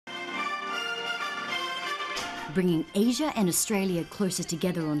bringing Asia and Australia closer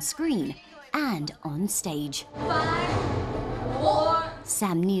together on screen and on stage. 5, 4...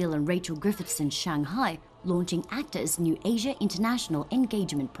 Sam Neill and Rachel Griffiths in Shanghai launching AACTA's new Asia International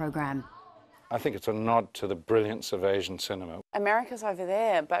Engagement Program. I think it's a nod to the brilliance of Asian cinema. America's over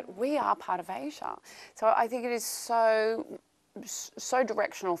there, but we are part of Asia. So I think it is so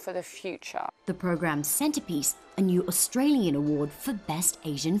directional for the future. The program's centrepiece, a new Australian award for Best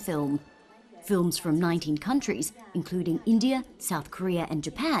Asian Film. Films from 19 countries, including India, South Korea and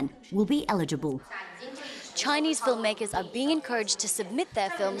Japan, will be eligible. Chinese filmmakers are being encouraged to submit their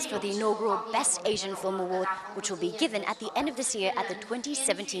films for the inaugural Best Asian Film Award, which will be given at the end of this year at the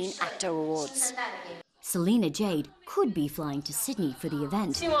 2017 AACTA Awards. Selena Jade could be flying to Sydney for the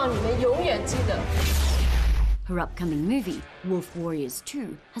event. Her upcoming movie, Wolf Warriors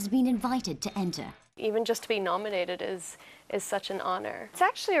 2, has been invited to enter. Even just to be nominated is such an honor. It's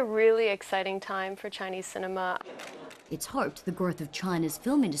actually a really exciting time for Chinese cinema. It's hoped the growth of China's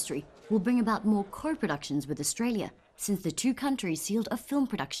film industry will bring about more co-productions with Australia, since the two countries sealed a film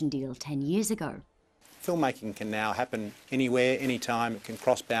production deal 10 years ago. Filmmaking can now happen anywhere, anytime. It can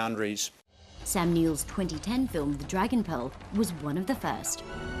cross boundaries. Sam Neill's 2010 film, The Dragon Pearl, was one of the first.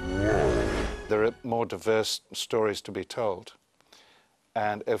 There are more diverse stories to be told.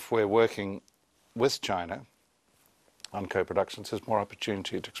 And if we're working with China on co-productions, there's more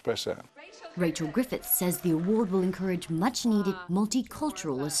opportunity to express that. Rachel Griffiths says the award will encourage much-needed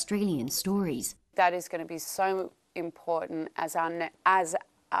multicultural Australian stories. That is going to be so important as our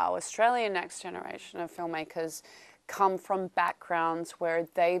Australian next generation of filmmakers come from backgrounds where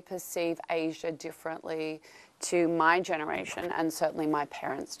they perceive Asia differently to my generation and certainly my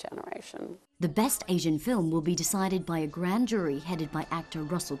parents' generation. The Best Asian Film will be decided by a grand jury headed by actor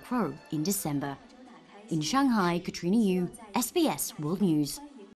Russell Crowe in December. In Shanghai, Katrina, SBS World News.